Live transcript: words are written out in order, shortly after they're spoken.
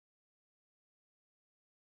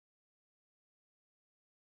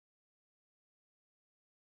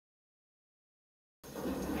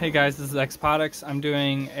Hey guys, this is Xpotix. I'm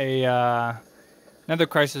doing a another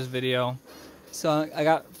Crysis video. So I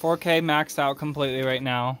got 4K maxed out completely right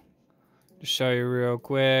now. Just show you real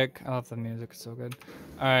quick. I love the music, it's so good.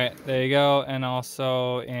 Alright, there you go. And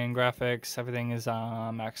also in graphics, everything is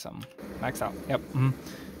maxed out. Yep.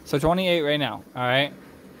 So 28 right now. Alright.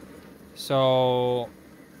 So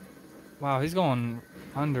wow, he's going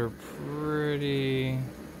under pretty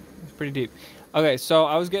deep. Okay, so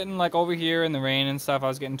I was getting like over here in the rain and stuff, I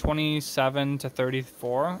was getting 27 to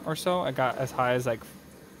 34 or so. I got as high as like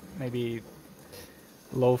maybe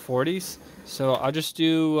low 40s. So I'll just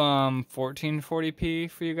do 1440p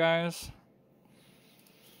for you guys.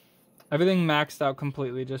 Everything maxed out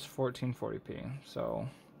completely, just 1440p. So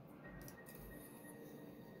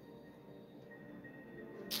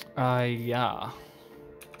yeah.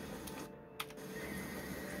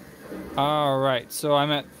 Alright, so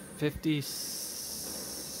I'm at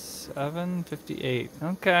 57, 58.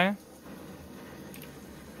 Okay.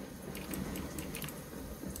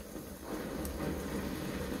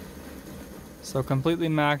 So completely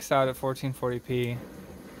maxed out at 1440p.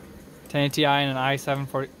 1080 Ti and an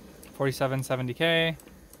i7-4770k.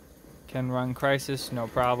 Can run Crysis, no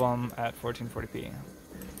problem, at 1440p.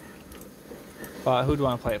 But who'd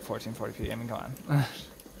want to play at 1440p? I mean, come on.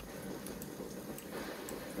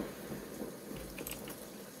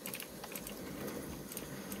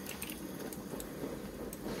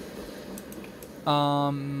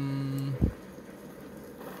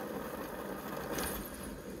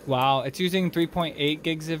 Wow, it's using 3.8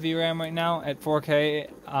 gigs of VRAM right now. At 4K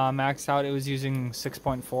maxed out, it was using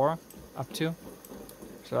 6.4 up to.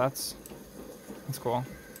 So that's cool.